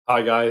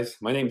Hi guys,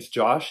 my name's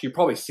Josh. You've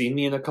probably seen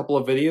me in a couple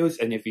of videos,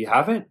 and if you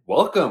haven't,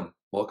 welcome!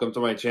 Welcome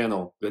to my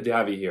channel. Good to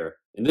have you here.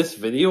 In this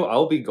video,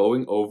 I'll be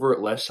going over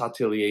Les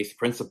Chatelier's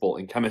principle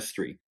in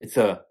chemistry. It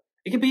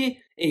can be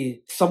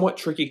a somewhat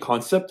tricky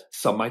concept,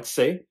 some might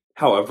say.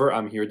 However,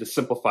 I'm here to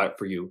simplify it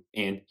for you,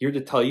 and here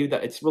to tell you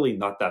that it's really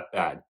not that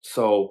bad.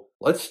 So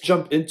let's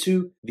jump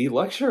into the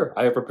lecture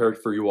I have prepared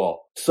for you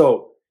all.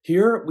 So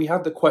here we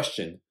have the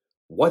question,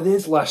 what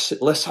is Les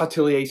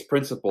Chatelier's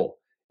principle?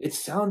 It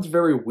sounds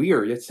very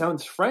weird. It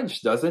sounds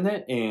French, doesn't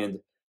it? And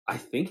I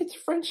think it's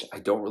French. I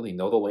don't really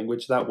know the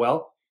language that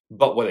well.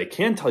 But what I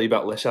can tell you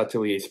about Le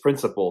Chatelier's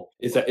principle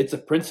is that it's a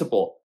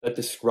principle that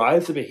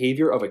describes the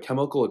behavior of a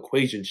chemical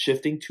equation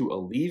shifting to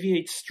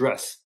alleviate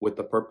stress with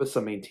the purpose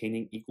of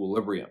maintaining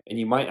equilibrium. And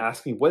you might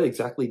ask me, what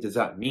exactly does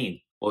that mean?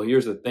 Well,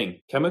 here's the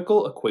thing.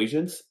 Chemical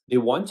equations, they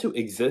want to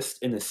exist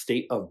in a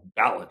state of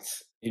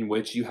balance in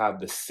which you have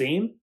the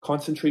same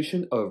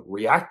concentration of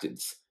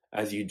reactants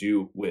as you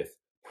do with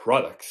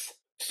products.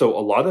 So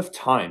a lot of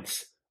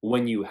times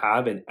when you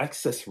have an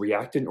excess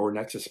reactant or an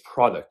excess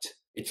product,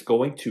 it's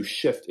going to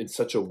shift in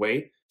such a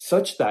way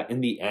such that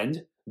in the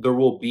end, there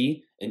will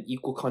be an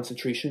equal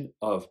concentration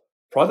of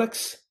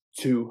products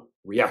to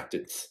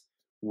reactants,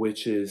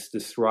 which is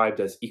described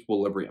as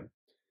equilibrium.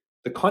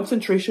 The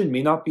concentration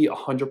may not be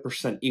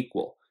 100%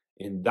 equal,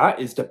 and that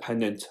is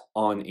dependent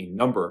on a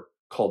number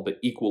called the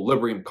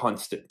equilibrium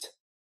constant,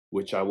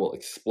 which I will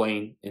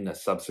explain in a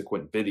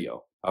subsequent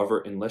video.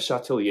 However, in Le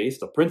Chatelier's,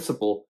 the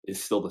principle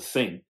is still the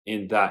same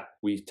in that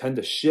we tend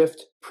to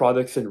shift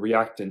products and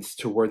reactants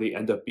to where they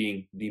end up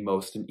being the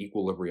most in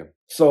equilibrium.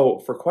 So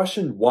for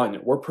question 1,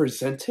 we're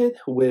presented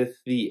with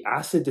the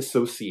acid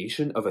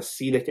dissociation of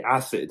acetic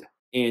acid.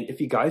 And if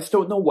you guys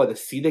don't know what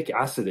acetic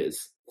acid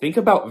is, think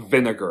about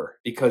vinegar,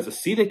 because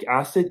acetic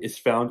acid is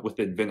found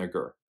within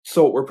vinegar.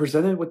 So we're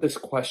presented with this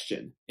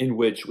question in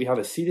which we have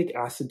acetic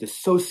acid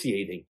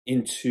dissociating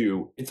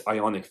into its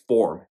ionic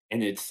form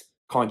and its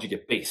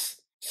conjugate base.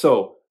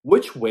 So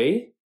which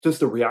way does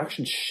the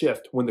reaction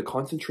shift when the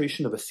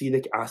concentration of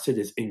acetic acid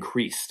is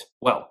increased?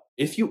 Well,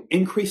 if you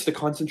increase the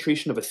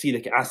concentration of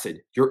acetic acid,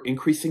 you're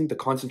increasing the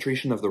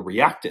concentration of the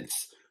reactants.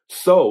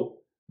 So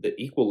the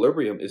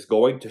equilibrium is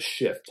going to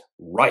shift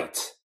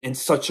right in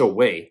such a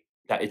way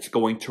that it's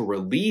going to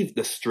relieve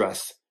the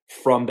stress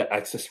from the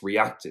excess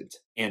reactant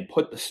and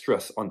put the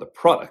stress on the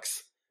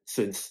products,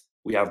 since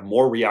we have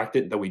more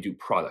reactant than we do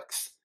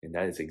products. And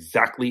that is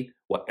exactly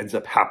what ends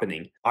up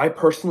happening. I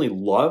personally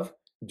love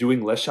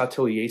doing Le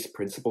Chatelier's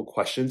principle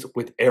questions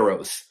with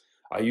arrows.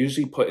 I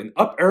usually put an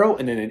up arrow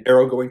and then an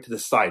arrow going to the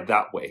side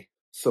that way.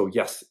 So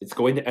yes, it's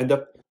going to end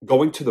up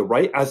going to the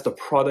right as the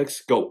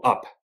products go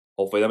up.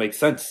 Hopefully that makes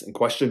sense in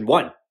question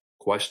 1.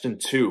 Question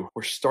 2,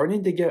 we're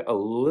starting to get a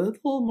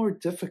little more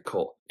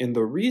difficult. And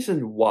the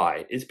reason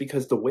why is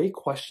because the way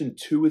question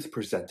 2 is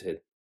presented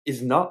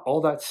is not all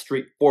that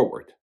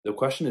straightforward. The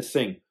question is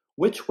saying,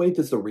 which way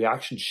does the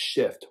reaction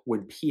shift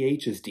when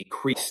pH is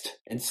decreased?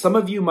 And some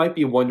of you might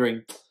be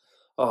wondering,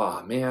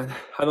 oh man,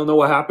 I don't know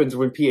what happens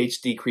when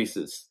pH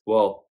decreases.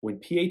 Well, when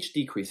pH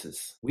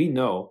decreases, we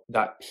know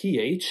that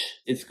pH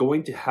is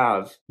going to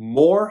have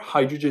more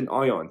hydrogen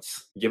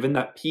ions, given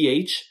that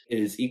pH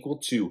is equal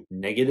to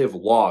negative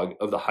log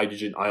of the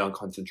hydrogen ion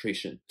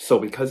concentration. So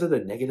because of the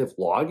negative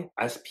log,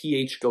 as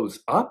pH goes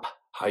up,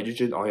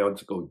 hydrogen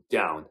ions go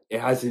down.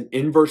 It has an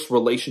inverse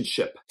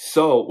relationship.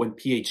 So when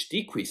pH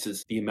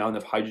decreases, the amount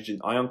of hydrogen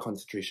ion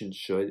concentration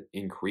should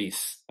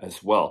increase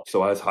as well.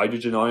 So as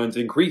hydrogen ions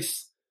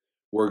increase,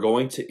 we're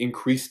going to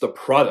increase the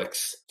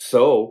products.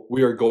 So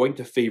we are going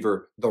to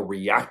favor the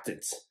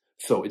reactants.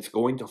 So it's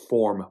going to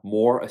form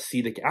more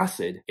acetic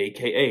acid,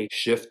 aka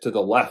shift to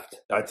the left.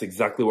 That's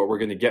exactly what we're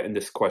going to get in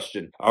this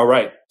question. All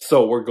right,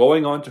 so we're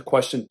going on to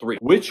question 3.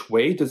 Which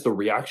way does the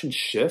reaction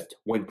shift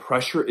when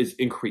pressure is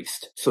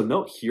increased? So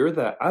note here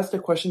that as the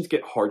questions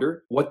get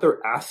harder, what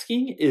they're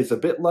asking is a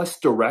bit less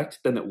direct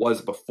than it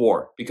was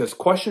before, because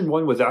question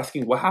 1 was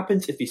asking what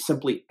happens if you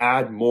simply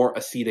add more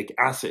acetic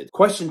acid.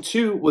 Question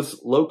 2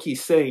 was low-key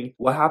saying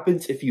what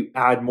happens if you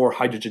add more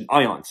hydrogen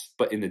ions,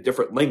 but in a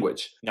different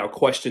language. Now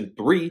question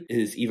 3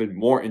 is even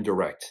more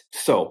indirect.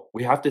 So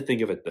we have to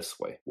think of it this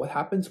way. What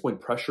happens when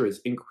pressure is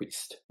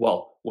increased?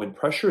 Well, when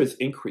pressure is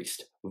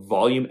increased,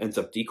 volume ends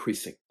up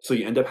decreasing. So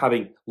you end up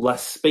having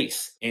less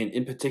space. And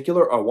in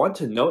particular, I want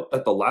to note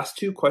that the last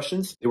 2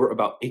 questions, they were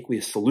about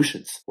aqueous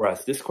solutions,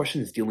 whereas this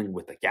question is dealing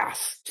with a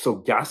gas. So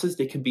gases,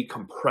 they can be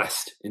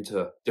compressed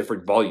into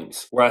different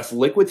volumes, whereas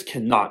liquids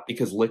cannot,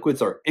 because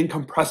liquids are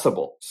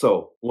incompressible.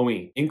 So when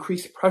we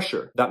increase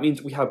pressure, that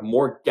means we have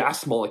more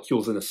gas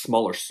molecules in a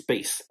smaller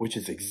space, which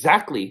is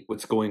exactly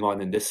what's going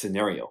on in this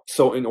scenario.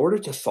 So in order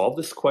to solve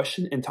this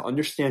question and to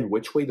understand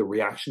which way the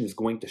reaction is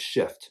going to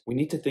shift, we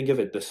need to think of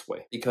it this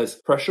way, because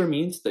pressure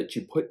means that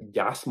you put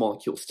gas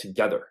molecules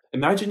together.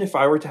 Imagine if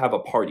I were to have a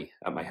party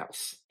at my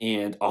house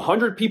and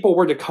 100 people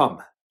were to come.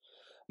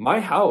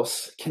 My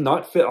house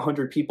cannot fit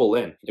 100 people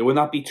in. It would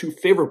not be too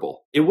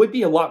favorable. It would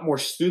be a lot more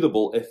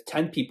suitable if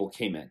 10 people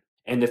came in.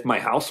 And if my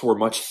house were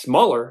much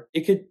smaller,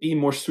 it could be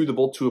more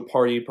suitable to a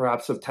party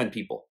perhaps of 10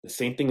 people. The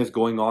same thing is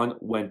going on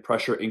when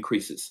pressure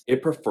increases.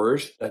 It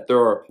prefers that there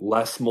are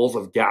less moles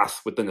of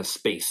gas within a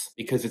space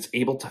because it's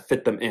able to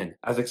fit them in,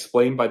 as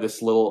explained by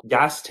this little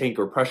gas tank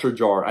or pressure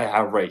jar I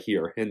have right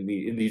here in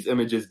these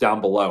images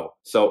down below.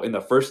 So in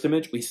the first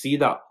image, we see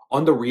that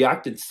on the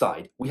reactant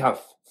side, we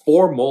have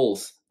 4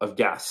 moles of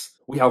gas.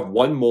 We have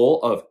 1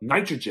 mole of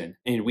nitrogen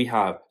and we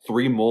have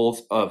 3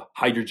 moles of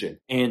hydrogen.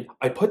 And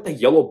I put the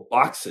yellow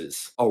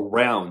boxes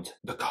around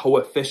the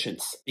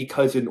coefficients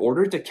because in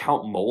order to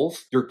count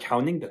moles, you're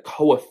counting the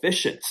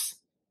coefficients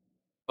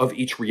of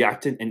each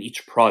reactant and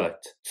each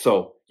product.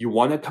 So you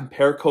want to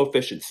compare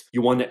coefficients.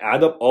 You want to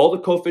add up all the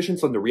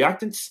coefficients on the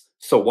reactants.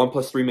 So 1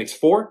 plus 3 makes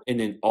 4, and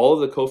then all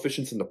of the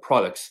coefficients in the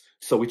products.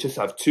 So we just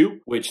have 2,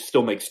 which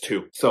still makes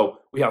 2. So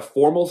we have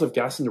 4 moles of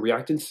gas in the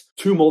reactants,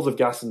 2 moles of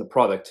gas in the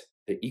product.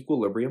 The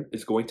equilibrium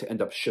is going to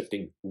end up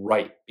shifting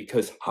right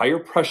because higher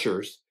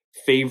pressures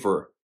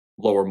favor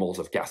lower moles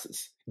of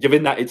gases,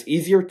 given that it's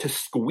easier to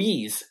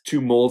squeeze 2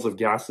 moles of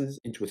gases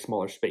into a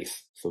smaller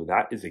space. So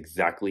that is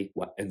exactly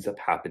what ends up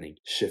happening,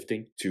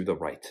 shifting to the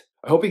right.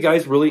 I hope you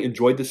guys really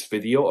enjoyed this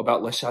video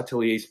about Le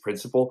Chatelier's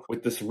principle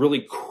with this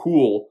really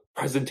cool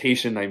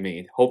presentation I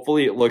made.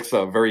 Hopefully it looks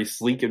very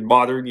sleek and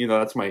modern. You know,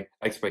 that's my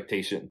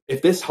expectation.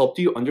 If this helped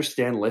you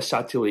understand Le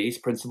Chatelier's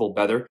principle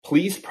better,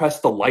 please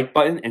press the like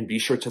button and be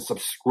sure to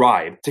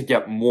subscribe to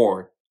get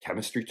more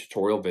chemistry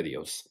tutorial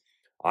videos.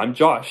 I'm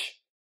Josh,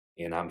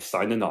 and I'm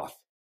signing off.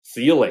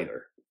 See you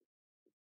later.